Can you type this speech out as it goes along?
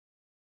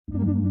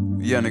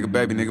Yeah, nigga,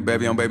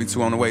 baby, on baby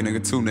 2 on the way,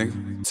 nigga, 2,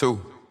 nigga,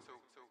 2.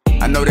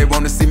 I know they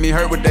wanna see me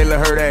hurt, but they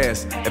let hurt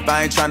ass. If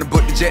I ain't tryna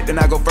book the jet, then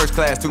I go first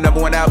class. 2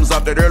 #1 albums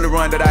off that early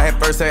run that I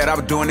had first had. I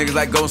was doing niggas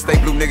like Golden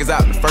State blew niggas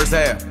out in the first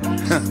half.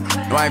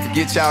 No, I ain't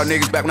forget y'all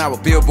niggas back when I was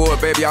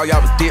Billboard, baby. All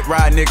y'all was dick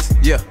ride niggas.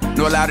 Yeah,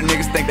 know a lot of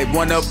niggas think they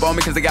one up on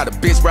me cause they got a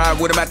bitch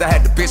riding with them after I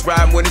had the bitch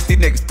riding with us. These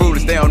niggas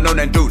foolish, they don't know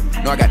nothing dude.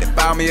 Know I got to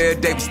file me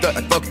every day, but stuck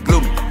like fucking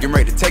glue me. Getting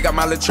ready to take out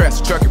my little trash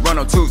truck and run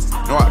on Tuesday.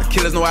 Know all the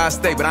killers know how I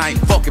stay, but I ain't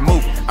fucking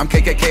moving. I'm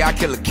KKK, I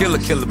kill a killer,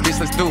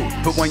 bitch, let's do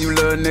it. Put one you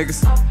little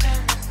niggas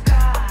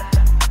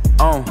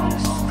on.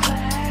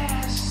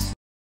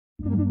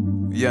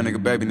 Yeah,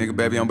 nigga,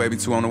 baby, on baby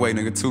 2 on the way,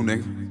 nigga, 2,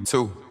 nigga,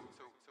 2.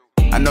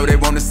 I know they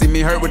wanna see me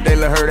hurt, but they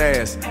let hurt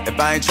ass. If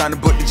I ain't tryna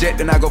book the jet,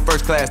 then I go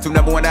first class. 2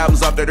 #1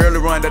 albums off that early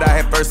run that I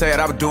had first had.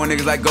 I was doing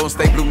niggas like Golden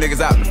State blew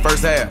niggas out in the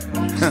first half.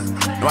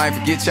 No, I ain't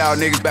forget y'all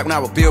niggas back when I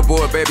was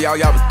Billboard, baby. All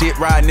y'all was dick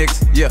ride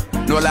niggas. Yeah,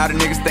 know a lot of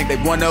niggas think they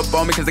one up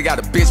on me cause they got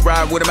a bitch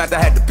riding with them after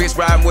I had the bitch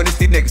riding with us.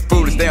 These niggas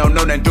foolish, they don't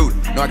know nothing dude.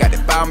 Know I got to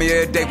file me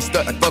every day, but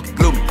stuck like fucking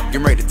glue me.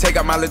 Getting ready to take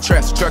out my little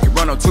trash truck and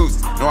run on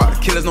Tuesday. Know all the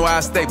killers know how I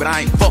stay, but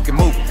I ain't fucking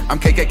moving. I'm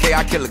KKK,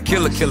 I kill a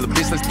killer,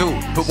 bitch, let's do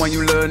it. Put one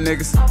you little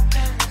niggas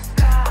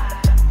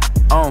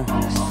on.